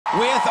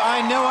With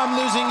I Know I'm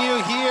Losing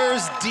You,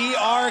 here's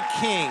D.R.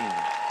 King.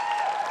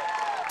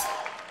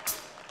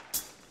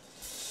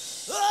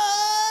 Oh,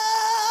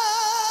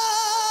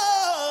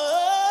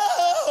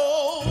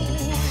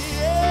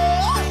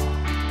 yeah.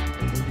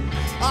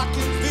 I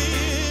can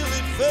feel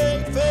it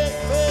fade, fade,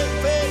 fade,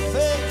 fade,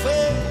 fade,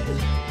 fade.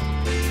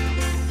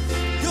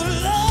 Your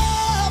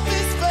love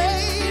is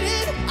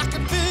fading. I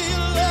can feel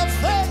your love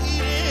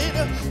fading.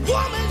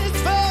 Woman, it's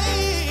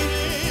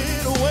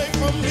fading away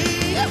from me.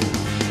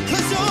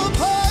 'Cause your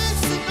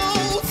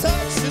personal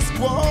touch is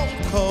grown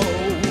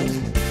cold,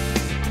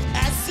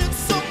 as if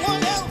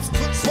someone else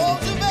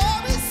controls your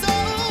very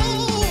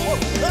soul.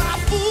 I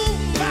fool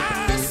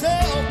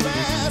myself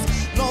as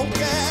long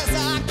as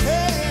I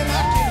can.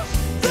 I can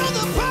feel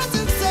the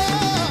presence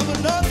of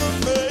another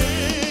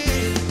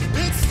man.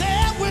 It's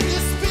there when you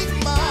speak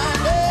my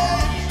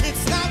name.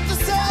 It's not the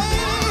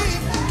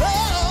same.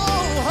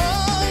 Oh,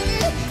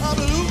 honey, I'm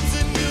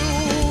losing you.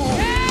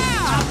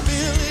 I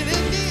feel it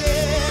in the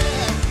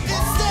air.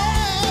 It's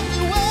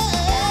everywhere.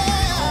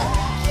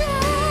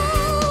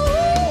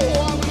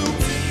 I'm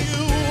losing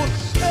you.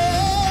 Hey,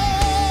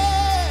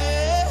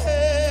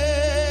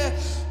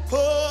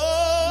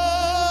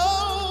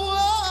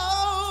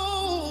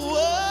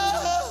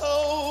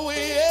 oh,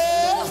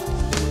 yeah.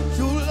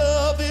 Your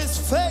love is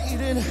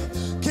fading.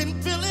 Can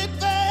feel it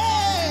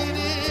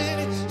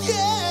fading.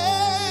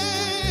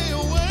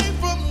 Yeah, away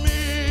from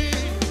me.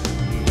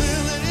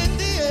 Feel it in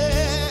the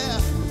air.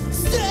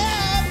 It's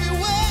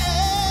everywhere.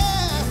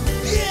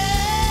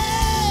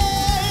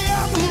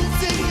 Yeah, I'm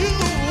losing you.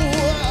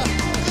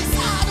 'Cause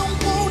I don't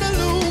wanna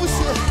lose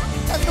you.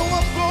 I know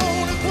I'm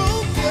gonna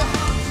prove you.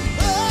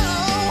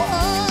 Oh,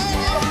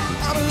 honey,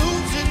 I'm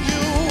losing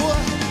you.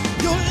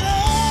 Your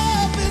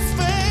love is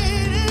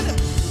fading.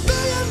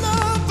 Feel your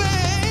love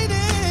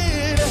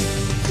fading.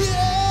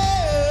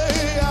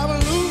 Yeah, I'm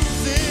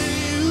losing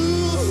you.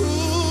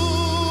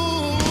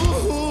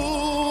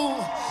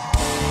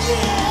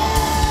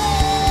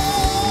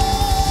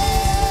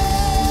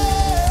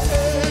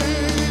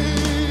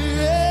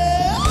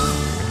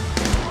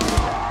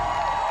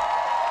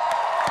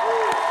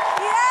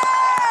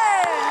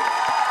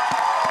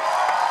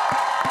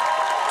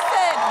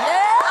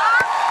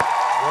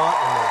 What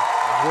in the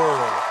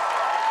world?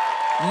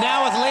 Now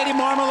with Lady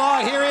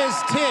Marmalade, here is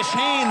Tish,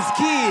 Haynes,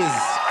 keys.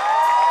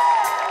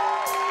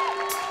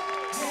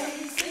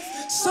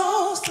 So,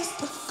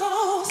 sister,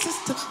 go,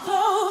 sister,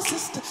 go,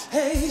 sister.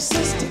 Hey,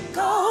 sister,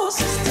 go,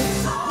 sister.